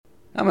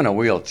I'm in a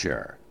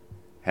wheelchair.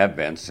 Have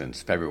been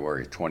since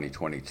February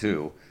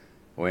 2022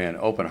 when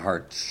open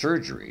heart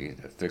surgery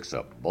to fix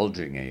a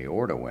bulging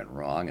aorta went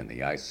wrong in the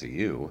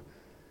ICU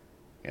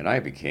and I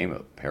became a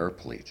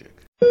paraplegic.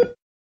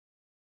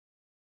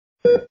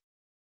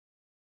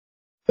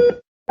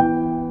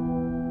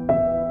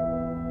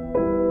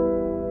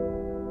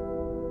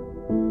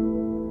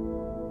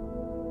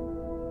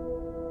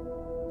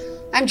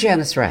 I'm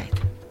Janice Wright.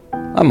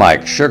 I'm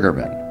Mike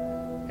Sugarman,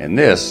 and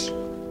this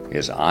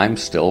is I'm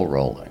Still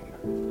Rolling.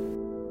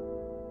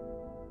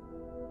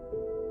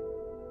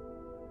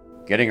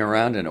 Getting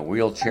around in a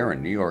wheelchair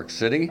in New York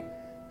City?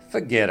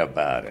 Forget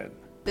about it.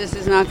 This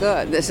is not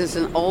good. This is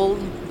an old,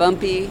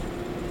 bumpy,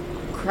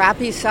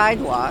 crappy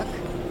sidewalk.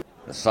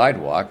 The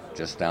sidewalk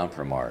just down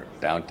from our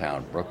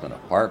downtown Brooklyn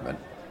apartment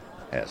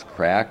has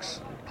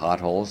cracks and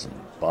potholes and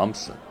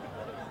bumps that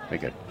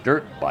make a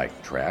dirt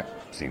bike track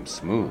seem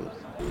smooth.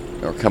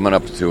 We're coming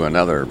up to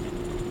another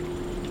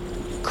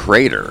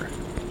crater.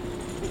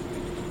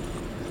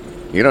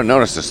 You don't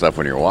notice this stuff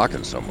when you're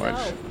walking so much.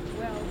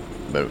 No. Well,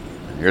 But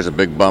here's a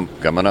big bump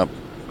coming up.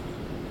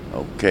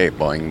 Okay,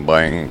 boing,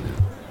 boing.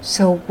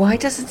 so why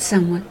doesn't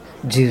someone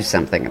do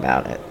something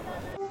about it?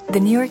 The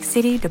New York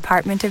City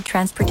Department of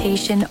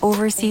Transportation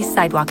oversees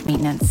sidewalk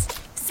maintenance.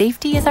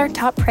 Safety is our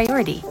top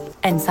priority,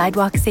 and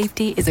sidewalk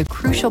safety is a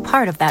crucial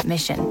part of that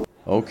mission.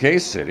 Okay,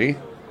 city.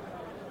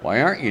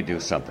 Why aren't you do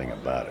something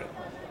about it?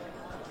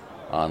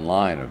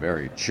 Online, a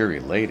very cheery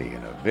lady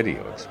in a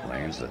video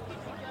explains that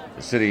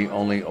the city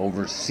only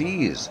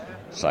oversees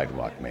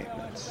sidewalk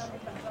maintenance.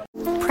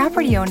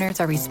 Property owners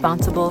are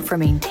responsible for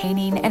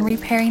maintaining and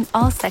repairing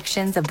all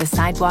sections of the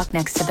sidewalk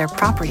next to their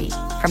property,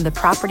 from the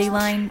property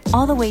line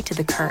all the way to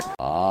the curb.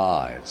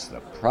 Ah, it's the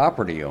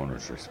property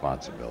owner's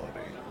responsibility.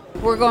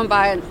 We're going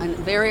by a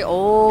very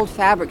old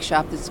fabric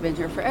shop that's been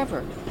here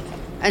forever.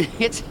 And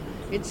it's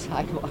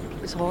sidewalk.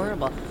 It's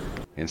horrible.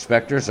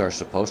 Inspectors are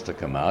supposed to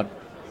come out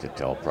to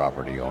tell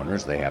property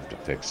owners they have to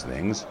fix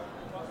things,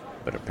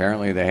 but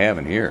apparently they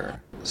haven't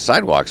here. The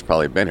sidewalk's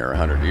probably been here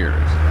 100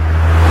 years.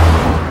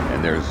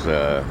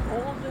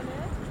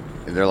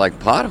 And they're like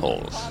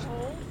potholes.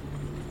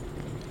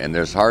 And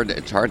it's hard,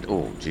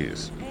 oh,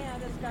 geez.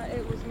 And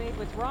it was made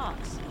with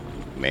rocks.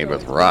 Made So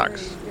with it's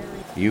rocks. very-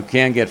 You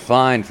can get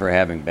fined for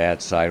having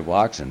bad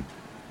sidewalks in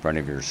front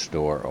of your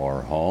store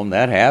or home.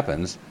 That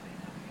happens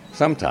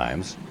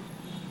sometimes.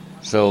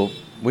 So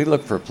we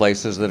look for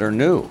places that are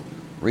new,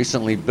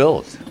 recently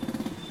built.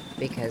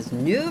 Because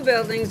new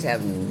buildings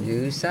have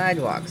new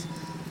sidewalks.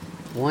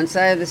 One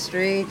side of the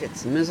street,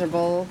 it's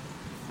miserable.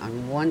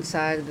 On one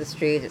side of the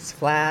street, it's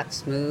flat,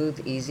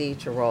 smooth, easy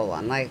to roll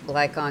on,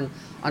 like on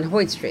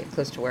Hoyt Street,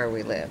 close to where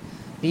we live.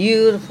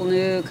 Beautiful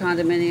new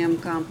condominium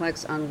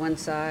complex on one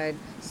side.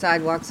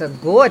 Sidewalks are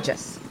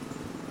gorgeous.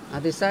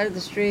 Other side of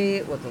the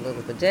street with the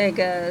little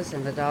bodegas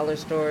and the dollar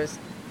stores,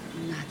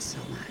 not so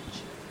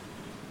much.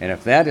 And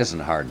if that isn't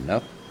hard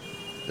enough,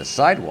 the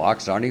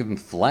sidewalks aren't even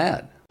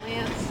flat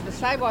The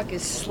sidewalk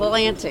is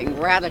slanting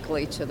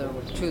radically to the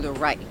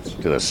right.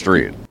 to the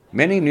street.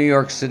 Many New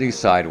York City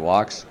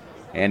sidewalks,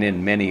 and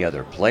in many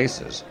other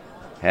places,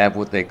 have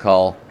what they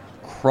call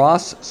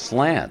cross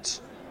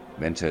slants,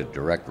 meant to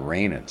direct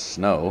rain and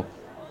snow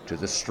to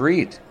the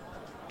street.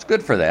 It's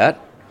good for that.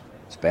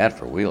 It's bad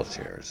for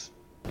wheelchairs.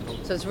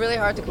 So it's really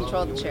hard to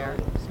control the chair.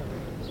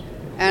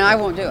 And I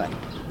won't do it.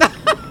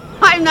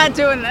 I'm not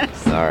doing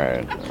this. All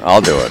right,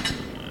 I'll do it.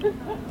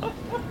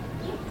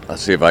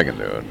 Let's see if I can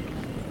do it.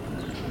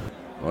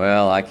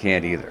 Well, I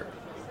can't either.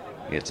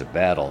 It's a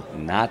battle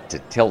not to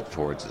tilt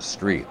towards the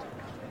street.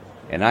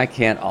 And I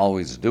can't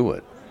always do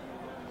it.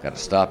 Got to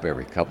stop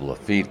every couple of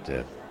feet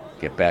to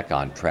get back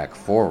on track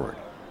forward,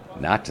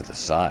 not to the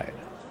side.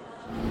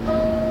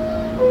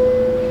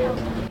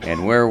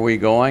 And where are we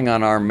going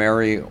on our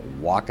merry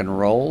walk and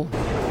roll?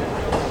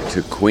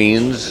 To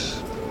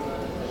Queens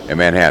and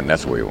Manhattan.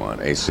 That's where we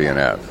want, AC and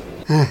F.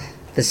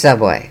 The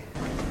subway.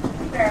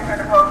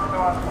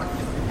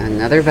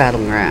 Another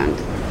battleground.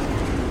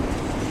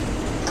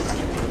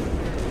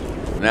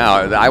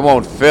 Now, I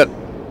won't fit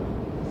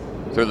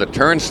through the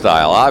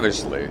turnstile,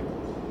 obviously,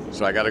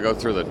 so I got to go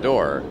through the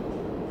door.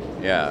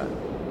 Yeah.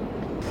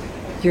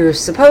 You're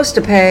supposed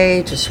to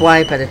pay to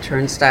swipe at a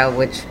turnstile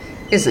which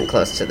isn't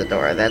close to the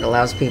door. That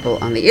allows people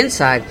on the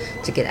inside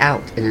to get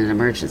out in an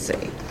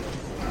emergency.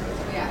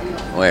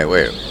 Wait.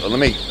 Let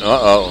me.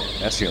 Uh-oh.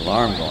 That's the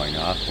alarm going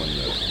off when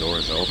the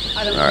door's open.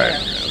 I don't All right.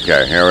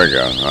 care. Okay, here we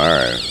go. All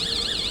right.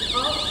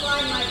 I'll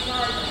slide my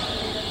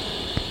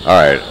card.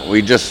 All right.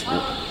 We just.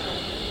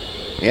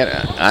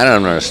 Yeah, I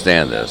don't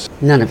understand this.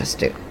 None of us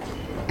do.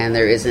 And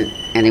there isn't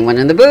anyone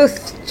in the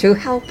booth to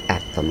help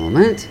at the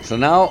moment. So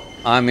now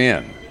I'm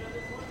in.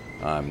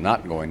 I'm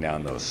not going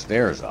down those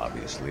stairs,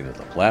 obviously, to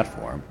the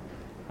platform.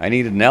 I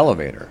needed an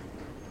elevator.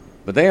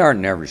 But they aren't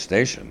in every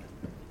station.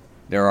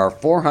 There are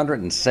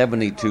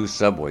 472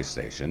 subway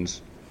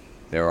stations.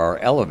 There are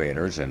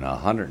elevators in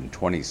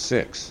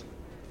 126.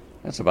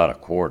 That's about a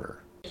quarter.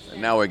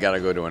 And now we got to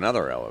go to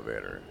another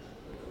elevator.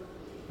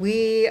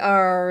 We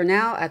are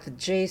now at the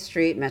J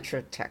Street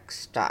Metro Tech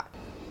stop.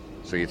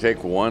 So you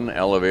take one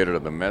elevator to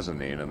the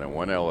mezzanine and then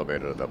one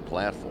elevator to the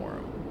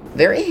platform.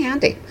 Very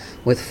handy,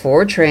 with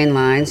 4 train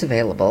lines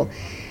available.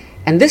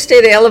 And this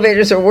day the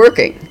elevators are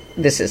working.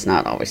 This is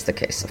not always the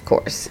case, of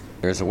course.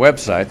 There's a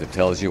website that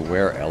tells you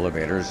where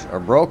elevators are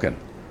broken.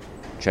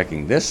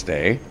 Checking this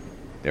day,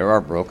 there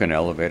are broken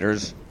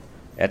elevators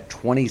at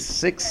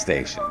 26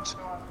 stations.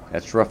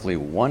 That's roughly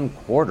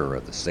 1/4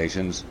 of the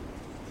stations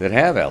that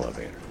have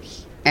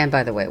elevators. And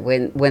by the way,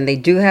 when they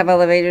do have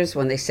elevators,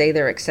 when they say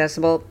they're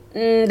accessible,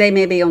 they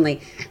may be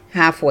only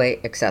halfway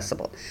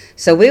accessible.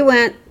 So we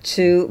went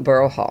to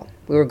Borough Hall.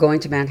 We were going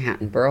to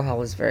Manhattan. Borough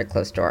Hall is very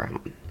close to our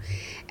home.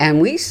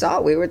 And we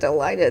were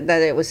delighted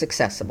that it was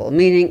accessible,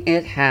 meaning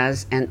it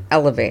has an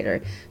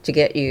elevator to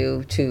get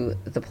you to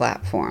the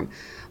platform.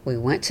 We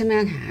went to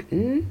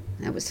Manhattan.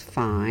 That was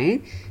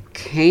fine.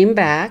 Came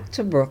back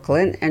to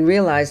Brooklyn and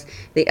realized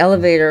the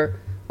elevator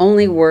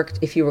only worked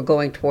if you were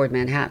going toward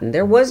Manhattan.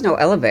 There was no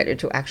elevator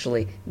to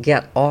actually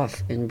get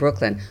off in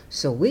Brooklyn,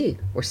 so we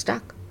were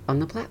stuck on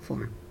the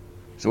platform.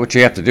 So what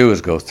you have to do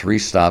is go 3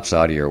 stops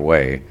out of your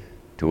way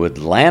to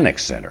Atlantic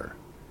Center.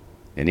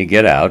 Then you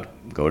get out,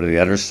 go to the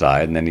other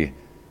side, and then you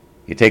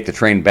take the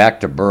train back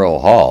to Borough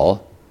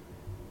Hall,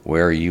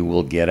 where you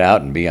will get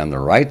out and be on the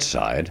right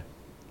side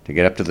to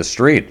get up to the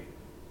street.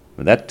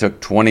 But that took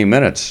 20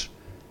 minutes.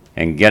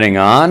 And getting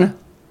on,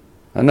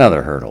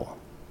 another hurdle.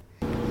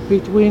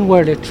 Between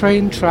where the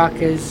train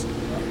track is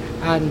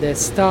and the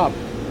stop,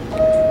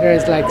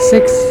 there's like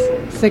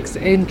six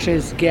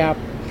inches gap.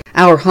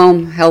 Our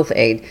home health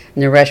aide,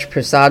 Naresh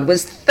Prasad,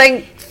 was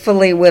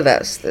thankfully with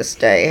us this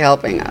day,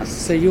 helping us.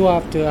 So you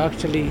have to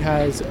actually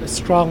has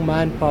strong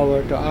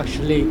manpower to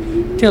actually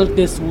tilt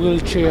this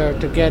wheelchair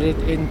to get it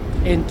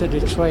into the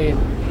train.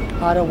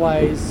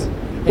 Otherwise,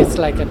 it's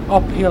like an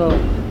uphill,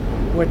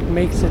 what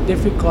makes it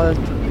difficult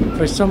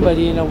for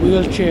somebody in a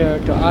wheelchair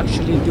to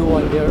actually do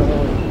on their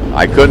own.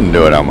 I couldn't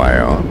do it on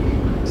my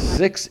own.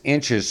 6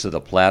 inches to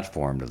the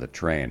platform to the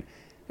train.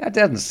 That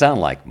doesn't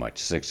sound like much,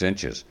 6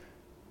 inches.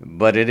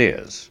 But it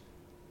is.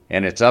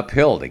 And it's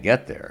uphill to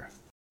get there.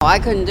 I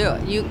couldn't do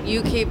it.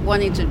 You keep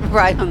wanting to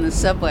ride on the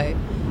subway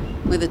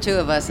with the 2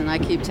 of us, and I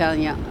keep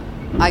telling you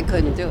I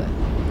couldn't do it.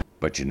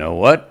 But you know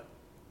what?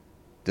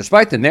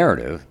 Despite the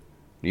narrative,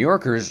 New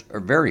Yorkers are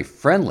very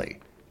friendly.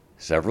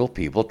 Several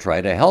people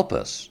try to help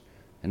us,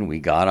 and we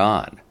got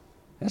on.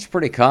 That's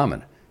pretty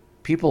common.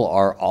 People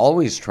are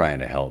always trying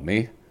to help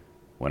me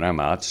when I'm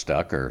out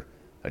stuck or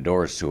a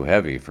door is too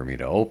heavy for me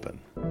to open.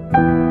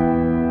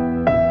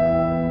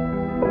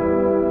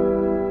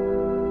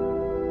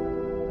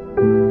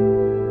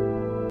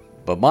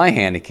 But my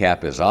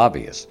handicap is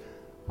obvious.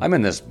 I'm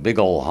in this big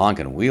old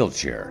honking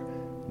wheelchair.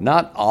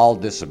 Not all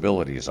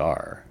disabilities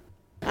are.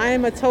 I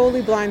am a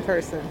totally blind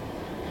person.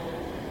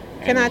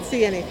 Cannot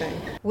see anything.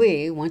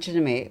 We want you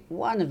to meet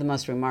one of the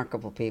most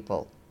remarkable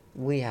people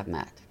we have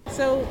met.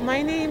 So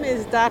my name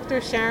is Dr.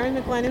 Sharon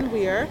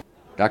McLennan-Weir.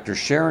 Dr.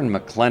 Sharon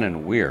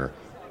McLennan-Weir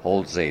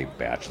holds a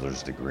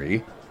bachelor's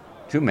degree,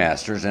 2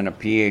 masters, and a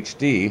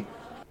PhD,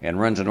 and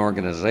runs an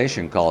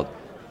organization called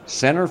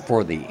Center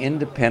for the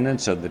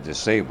Independence of the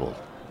Disabled,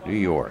 New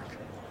York.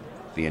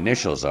 The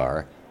initials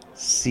are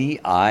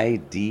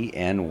CIDNY.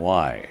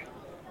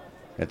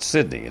 It's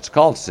Sydney. It's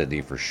called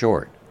Sydney for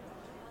short.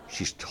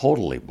 She's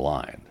totally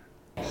blind.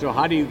 So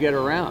how do you get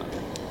around?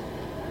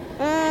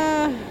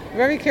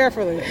 Very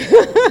carefully.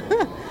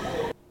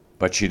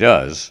 But she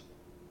does,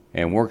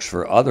 and works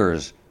for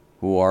others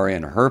who are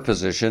in her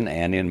position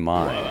and in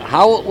mine.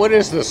 What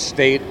is the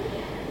state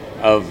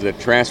of the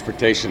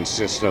transportation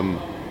system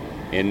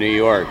in New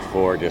York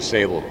for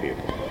disabled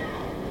people?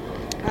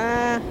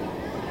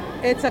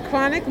 It's a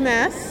chronic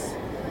mess,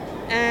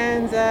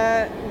 and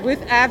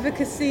with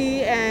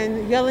advocacy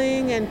and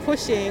yelling and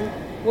pushing,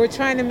 we're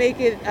trying to make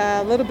it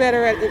a little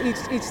better at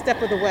each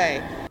step of the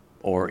way.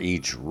 Or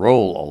each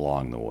roll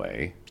along the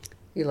way.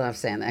 You love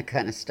saying that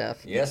kind of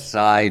stuff. Yes,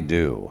 I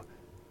do.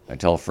 I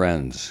tell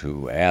friends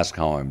who ask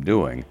how I'm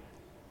doing,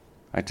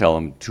 I tell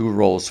them 2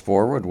 rolls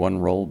forward, 1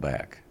 roll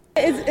back.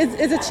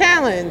 It's a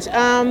challenge.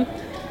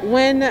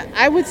 When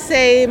I would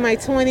say my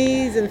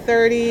 20s and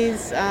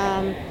 30s,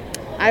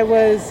 I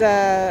was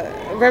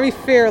very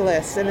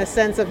fearless in the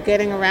sense of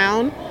getting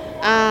around.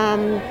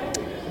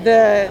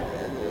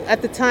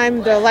 At the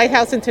time, the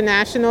Lighthouse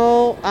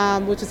International,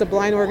 which is a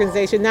blind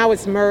organization, now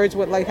it's merged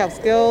with Lighthouse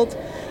Guild.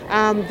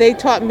 They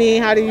taught me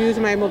how to use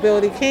my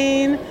mobility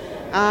cane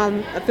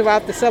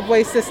throughout the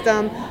subway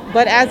system.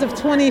 But as of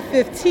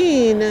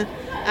 2015,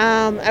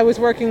 I was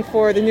working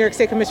for the New York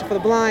State Commission for the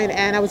Blind,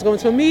 and I was going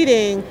to a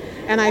meeting,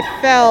 and I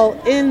fell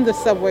in the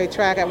subway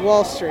track at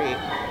Wall Street.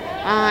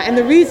 And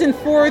the reason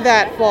for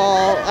that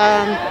fall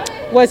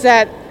was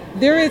that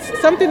there is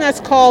something that's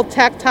called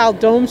tactile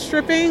dome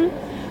stripping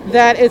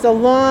that is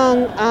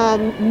along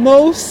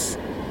most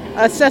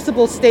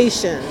accessible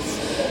stations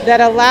that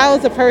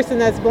allows a person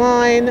that's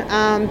blind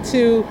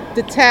to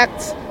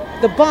detect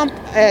the bump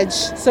edge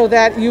so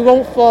that you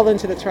won't fall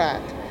into the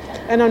track.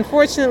 And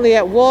unfortunately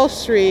at Wall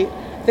Street,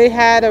 they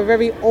had a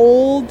very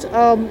old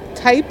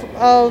type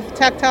of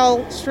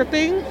tactile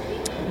stripping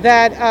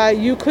that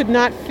you could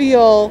not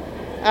feel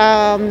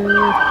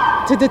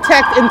to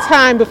detect in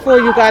time before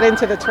you got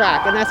into the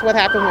track, and that's what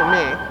happened with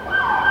me.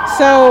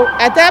 So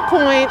at that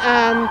point,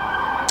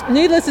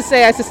 needless to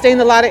say, I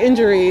sustained a lot of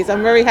injuries.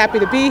 I'm very happy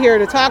to be here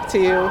to talk to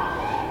you,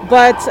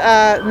 but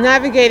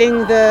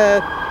navigating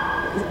the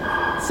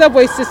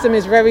subway system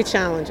is very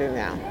challenging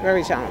now,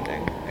 very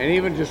challenging. And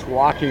even just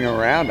walking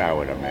around, I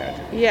would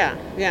imagine.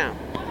 Yeah.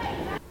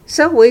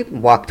 So we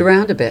walked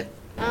around a bit.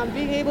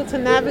 Being able to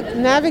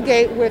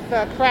navigate with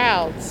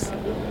crowds,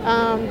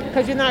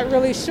 because you're not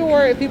really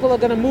sure if people are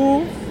going to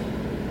move,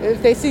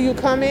 if they see you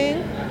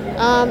coming.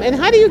 And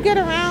how do you get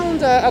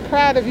around a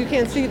crowd if you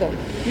can't see them?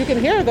 You can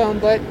hear them,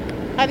 but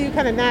how do you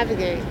kind of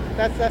navigate?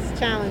 That's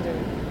challenging.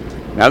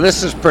 Now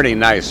this is pretty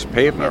nice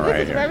pavement right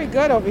This is here. very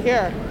good over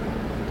here.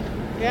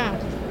 Yeah.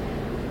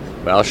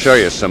 But I'll show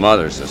you some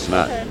others. It's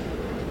not. Okay.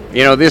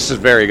 You know, this is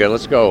very good.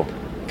 Let's go.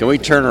 Can we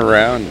turn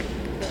around?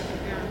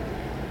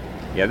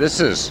 Yeah, this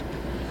is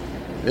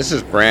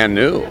brand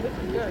new.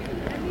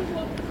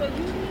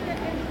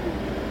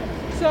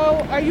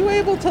 So are you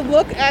able to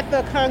look at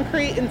the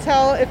concrete and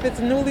tell if it's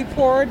newly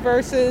poured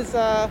versus,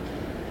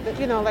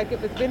 like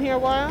if it's been here a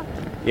while?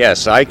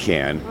 Yes, I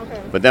can.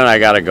 Okay. But then I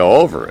got to go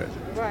over it,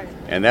 Right.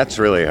 and that's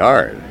really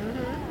hard.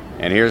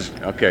 And here's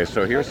some. Okay,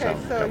 so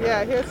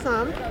yeah, here's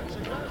some.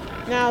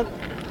 Now,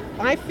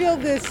 I feel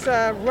this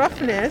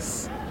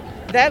roughness.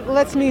 That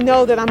lets me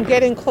know that I'm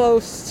getting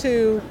close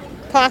to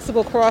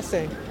possible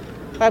crossing.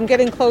 I'm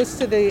getting close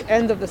to the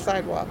end of the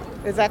sidewalk.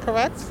 Is that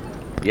correct?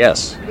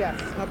 Yes,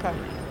 Yes. Okay.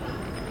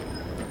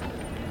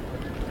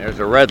 there's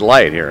a red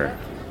light here.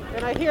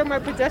 And I hear my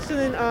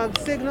pedestrian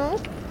signal,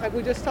 like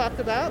we just talked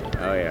about.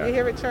 Oh yeah. You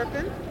hear it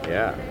chirping?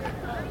 Yeah.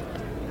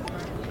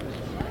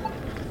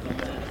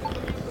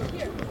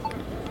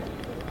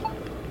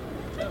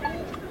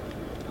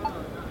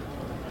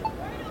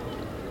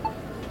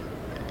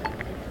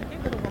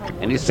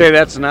 And you say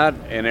that's not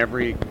in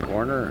every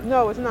corner?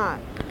 No, it's not.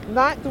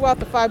 Not throughout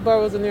the 5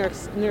 boroughs of New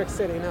York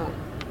City, no.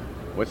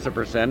 What's the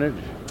percentage?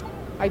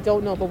 I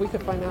don't know, but we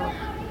could find out.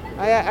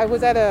 I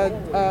was at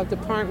a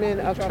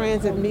Department of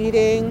Transit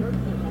meeting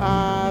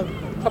a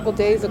couple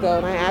days ago,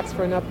 and I asked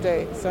for an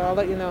update, so I'll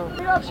let you know.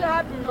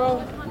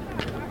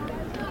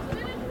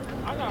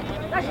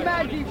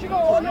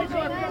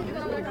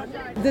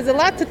 There's a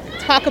lot to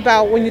talk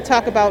about when you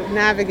talk about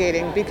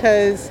navigating,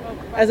 because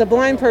as a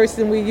blind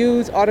person, we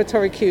use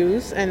auditory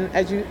cues, and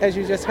as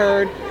you just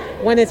heard,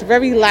 when it's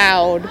very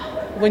loud,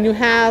 when you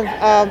have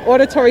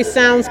auditory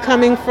sounds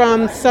coming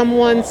from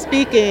someone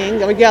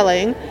speaking or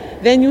yelling,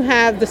 then you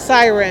have the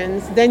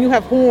sirens, then you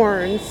have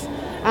horns.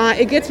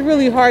 It gets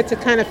really hard to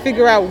kind of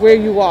figure out where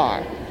you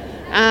are.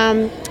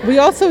 We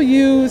also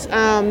use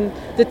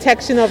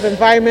detection of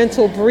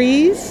environmental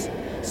breeze.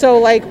 So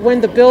like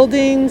when the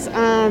buildings,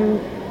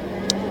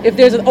 if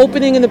there's an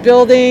opening in the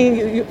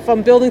building,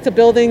 from building to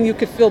building, you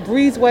could feel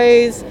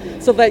breezeways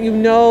so that you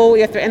know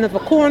you're at the end of a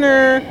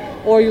corner,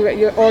 or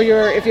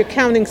if you're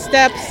counting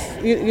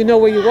steps, you know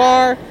where you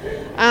are.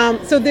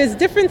 So there's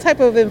different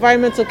type of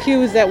environmental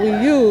cues that we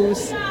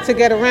use to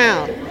get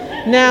around.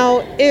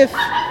 Now, if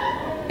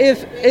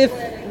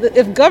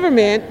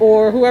government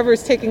or whoever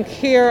is taking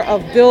care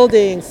of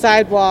buildings,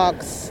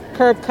 sidewalks,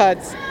 curb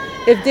cuts,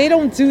 if they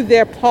don't do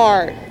their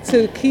part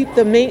to keep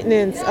the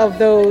maintenance of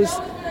those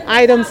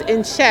items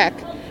in check,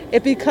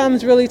 it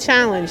becomes really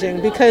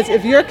challenging, because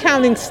if you're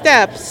counting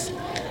steps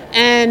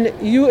and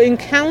you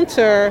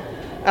encounter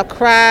a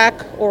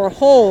crack or a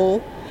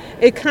hole,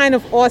 it kind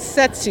of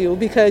offsets you,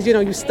 because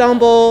you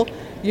stumble,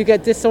 you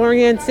get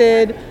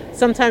disoriented,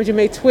 sometimes you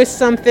may twist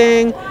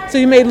something, so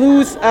you may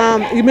lose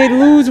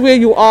where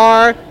you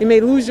are, you may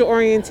lose your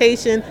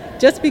orientation,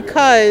 just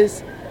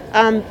because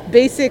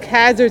basic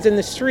hazards in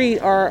the street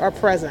are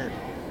present,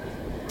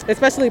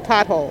 especially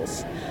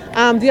potholes.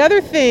 The other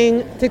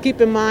thing to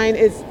keep in mind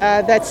is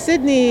that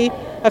Sydney,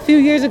 a few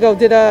years ago,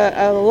 did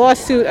a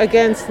lawsuit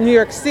against New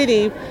York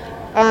City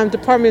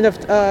Department of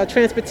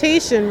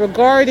Transportation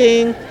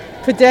regarding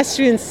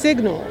pedestrian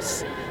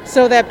signals,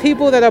 so that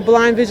people that are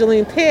blind, visually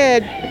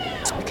impaired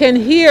can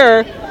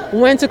hear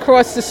when to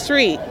cross the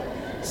street.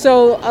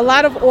 So a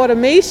lot of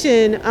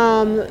automation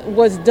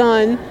was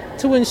done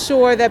to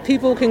ensure that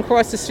people can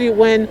cross the street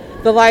when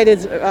the light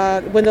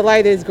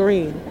is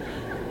green.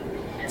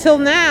 Till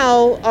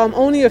now,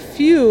 only a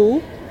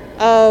few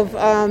of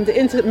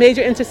the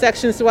major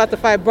intersections throughout the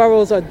 5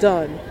 boroughs are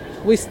done.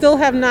 We still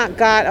have not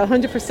got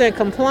 100%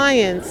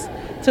 compliance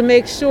to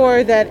make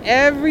sure that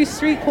every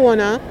street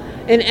corner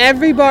in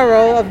every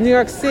borough of New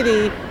York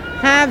City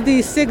have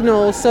these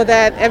signals, so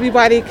that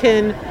everybody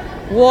can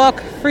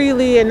walk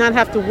freely and not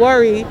have to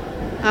worry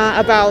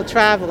about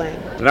traveling.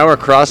 So now we're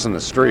crossing the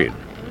street.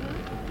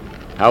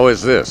 How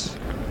is this?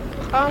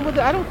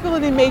 I don't feel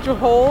any major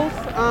holes,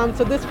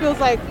 so this feels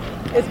like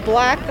it's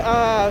black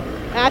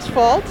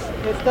asphalt.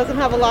 It doesn't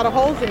have a lot of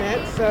holes in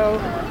it, so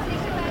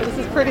this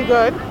is pretty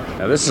good.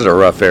 Now this is a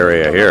rough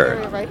area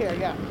here. Right here,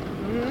 yeah.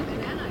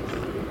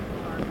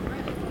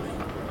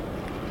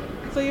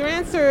 So your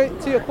answer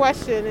to your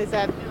question is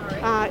that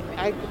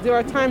There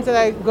are times that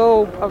I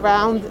go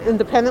around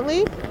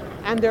independently,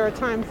 and there are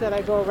times that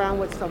I go around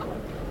with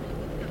someone.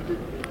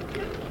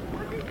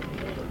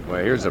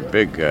 Well, here's a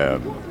big,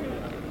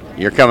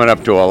 you're coming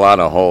up to a lot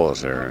of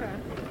holes here.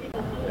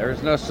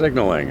 There's no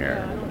signaling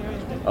here.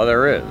 Oh,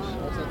 there is.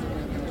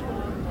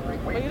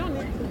 But you don't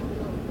need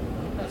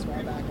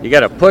to. You got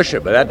to push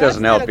it, but that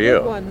doesn't help That's not a you.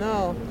 good one,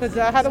 no. Because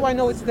how do I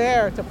know it's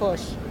there to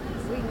push?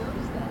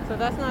 So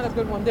that's not a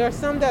good one. There are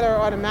some that are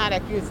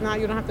automatic. It's not.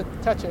 You don't have to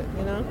touch it.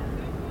 You know.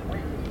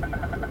 All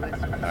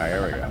right,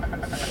 here we go.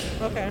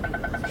 Okay.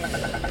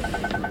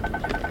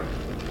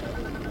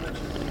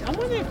 I'm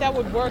wondering if that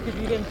would work if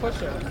you didn't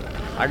push it.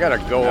 I got to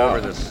go over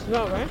this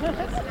No, right?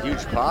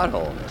 huge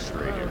pothole in the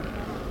street here,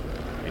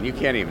 and you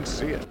can't even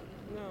see it.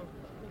 No.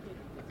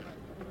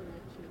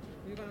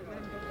 You gonna let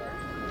him go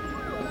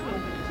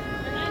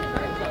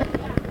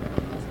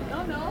first?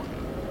 No, no.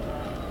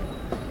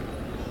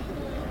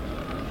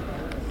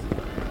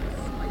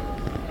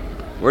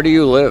 Where do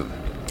you live?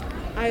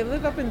 I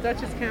live up in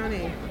Dutchess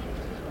County.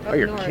 Oh,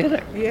 you're north.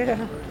 kidding.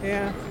 Yeah,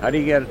 yeah. How do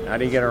you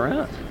get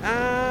around?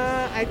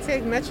 I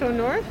take Metro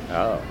North.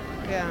 Oh,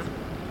 Yeah.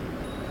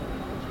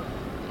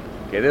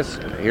 okay.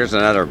 Here's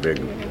another big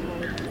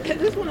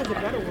This one is a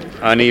better one.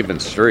 uneven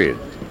street.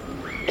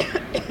 Excuse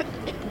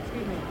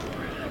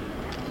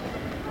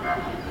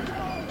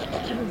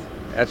me.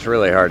 That's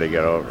really hard to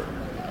get over.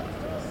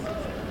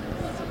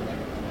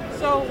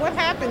 So what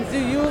happens? Do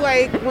you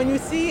when you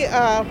see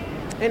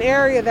an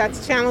area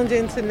that's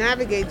challenging to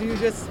navigate? Do you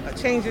just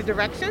change your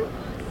direction?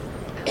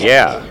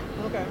 Yeah,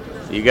 Okay.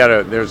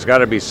 there's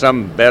gotta be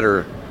some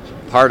better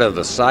part of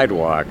the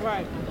sidewalk,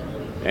 Right.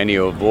 and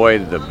you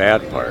avoid the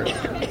bad part.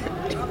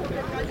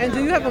 And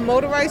do you have a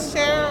motorized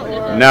chair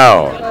or?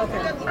 No,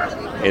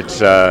 Okay.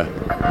 it's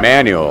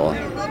manual.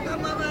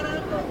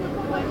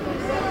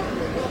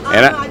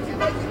 And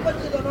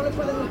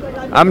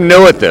I'm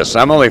new at this.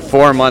 I'm only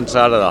 4 months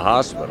out of the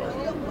hospital.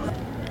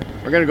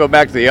 We're gonna go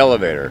back to the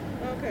elevator,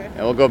 Okay.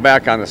 and we'll go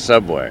back on the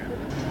subway.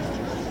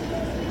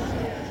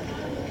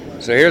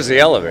 So here's the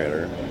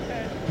elevator.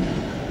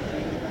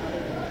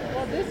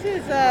 Well,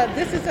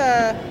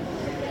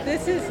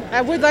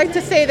 I would like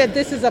to say that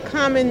this is a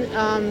common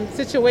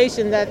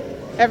situation that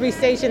every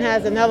station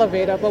has an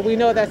elevator, but we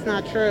know that's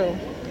not true.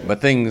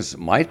 But things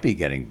might be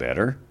getting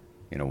better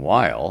in a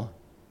while,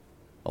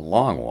 a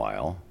long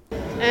while.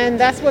 And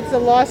that's what the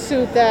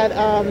lawsuit that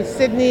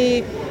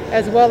Sydney,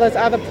 as well as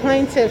other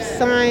plaintiffs,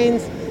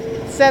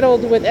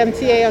 settled with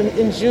MTA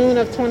in June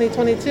of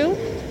 2022,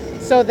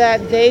 so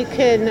that they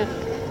can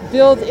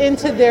build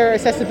into their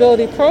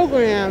accessibility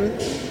program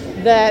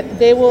that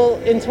they will,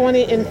 in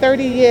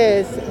 30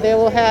 years, they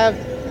will have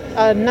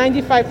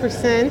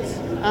 95%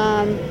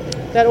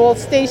 that all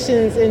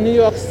stations in New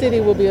York City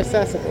will be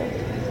accessible.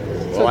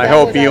 Well, I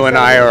hope you and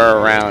I are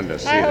around to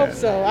see I hope that.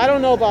 so. I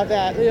don't know about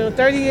that.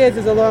 30 years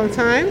is a long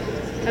time,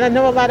 and I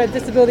know a lot of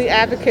disability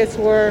advocates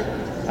were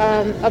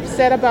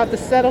upset about the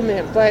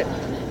settlement, but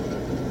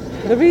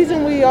the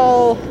reason we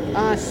all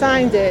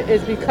signed it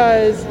is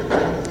because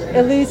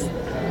at least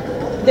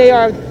they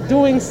are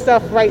doing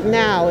stuff right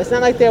now. It's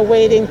not like they're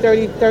waiting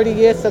 30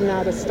 years from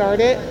now to start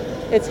it.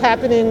 It's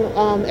happening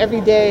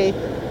every day,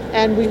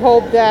 and we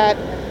hope that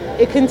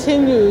it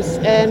continues,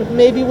 and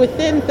maybe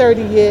within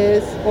 30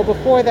 years or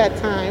before that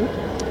time,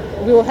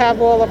 we will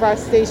have all of our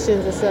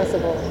stations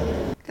accessible.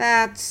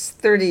 That's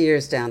 30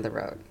 years down the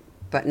road.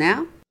 But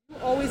now? You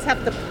always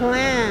have to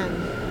plan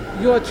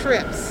your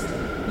trips.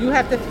 You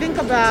have to think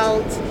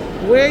about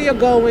where you're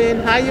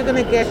going, how you're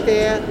going to get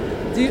there,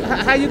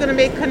 how you're going to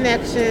make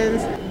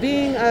connections.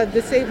 Being a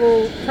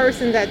disabled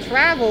person that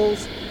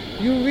travels,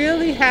 you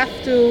really have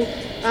to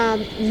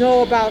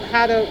know about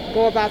how to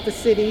go about the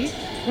city,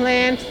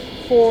 plan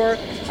for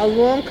a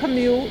long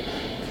commute,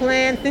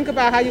 think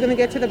about how you're going to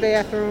get to the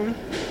bathroom,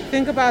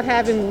 think about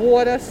having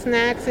water,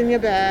 snacks in your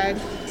bag,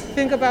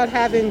 think about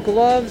having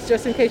gloves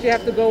just in case you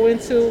have to go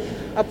into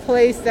a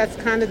place that's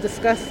kind of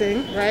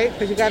disgusting, right?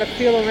 Because you got to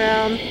feel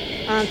around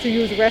to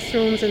use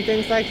restrooms and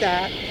things like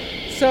that.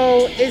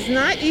 So it's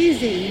not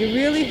easy. You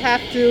really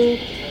have to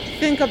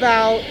think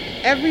about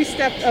every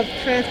step of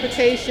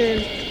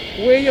transportation,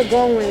 where you're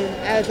going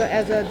as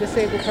a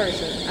disabled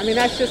person. I mean,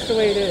 that's just the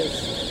way it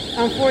is,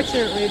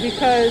 unfortunately,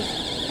 because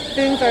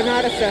things are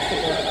not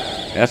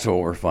accessible. That's what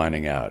we're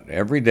finding out.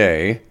 Every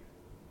day,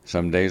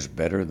 some days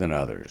better than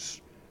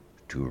others.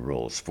 2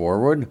 rolls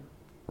forward,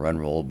 1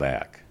 roll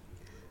back.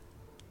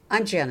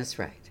 I'm Janice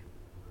Wright.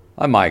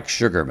 I'm Mike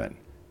Sugarman,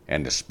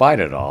 and despite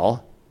it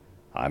all,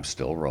 I'm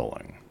still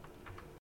rolling.